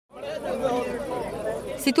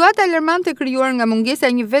Situata alarmante krijuar nga mungesa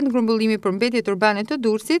e një vend grumbullimi për mbetjet urbane të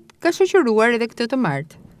Durrësit ka shoqëruar edhe këtë të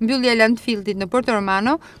martë. Mbyllja e landfillit në Porto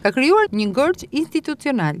Romano ka krijuar një ngërç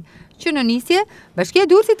institucional, që në nisje, Bashkia e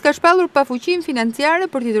Durrësit ka shpallur pafuqinë financiare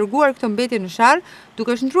për t'i dërguar këtë mbetje në Sharrë,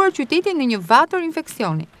 duke shndruar qytetin në një vator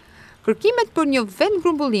infeksioni. Kërkimet për një vend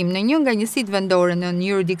grumbullim në një nga njësitë vendore në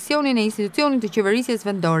jurisdiksionin e institucionit të qeverisjes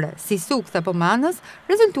vendore, si Sukth apo Manës,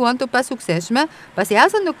 rezultuan të pasuksesshme, pasi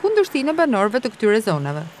hasën në kundërshtinë e banorëve të këtyre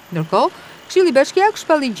zonave. Ndërkohë, Këshilli Bashkiak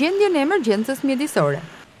shpalli gjendjen e emergjencës mjedisore.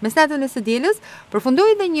 Mesnatën e së dielës,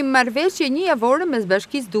 përfundoi dhe një marrëveshje një javore mes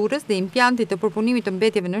Bashkisë Durrës dhe impjantit të përpunimit të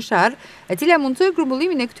mbetjeve në Sharrë, e cila mundsoi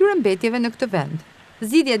grumbullimin e këtyre mbetjeve në këtë vend.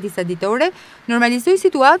 Zgjidhja disa ditore normalizoi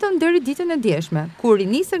situatën deri ditën e djeshme, kur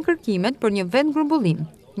rinisën kërkimet për një vend grumbullim.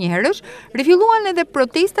 Njëherësh, rifilluan edhe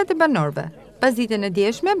protestat e banorëve. Pas ditën e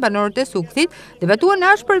djeshme, banorët e Sukthit debatuan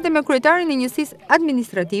ashpër dhe me kryetarin e njësisë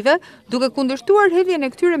administrative, duke kundërshtuar hedhjen e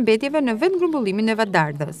këtyre mbetjeve në vend grumbullimin e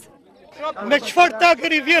Vadardhës. Me çfarë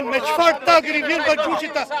tagri vjen,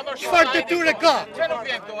 Balxhuçita, çfarë detyre ka?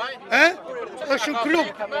 Është një klub.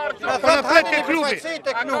 Po na pret ke klubi.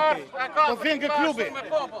 Po vjen ke klubi.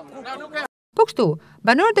 Po kështu,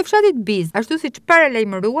 banorët e fshatit Biz, ashtu siç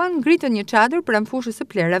paralajmëruan, ngritën një çadër pranë fushës së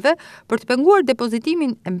plerave për të penguar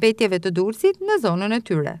depozitimin e mbetjeve të Durrësit në zonën e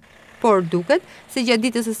tyre. Por duket se gjatë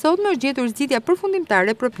ditës së sotme është gjetur zgjidhja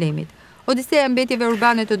përfundimtare e problemit. Odisea e mbetjeve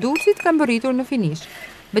urbane të Durrësit ka mbërritur në finish.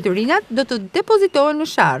 Mbeturinat do të depozitohen në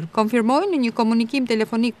Sharrë, konfirmoi në një komunikim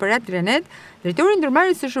telefonik për Adrenet, drejtori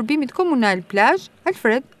ndërmarrës së shërbimit komunal plazh,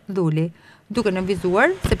 Alfred Dhuli, duke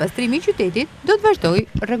nënvizuar se pastrimi i qytetit do të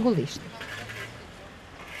vazhdojë rregullisht.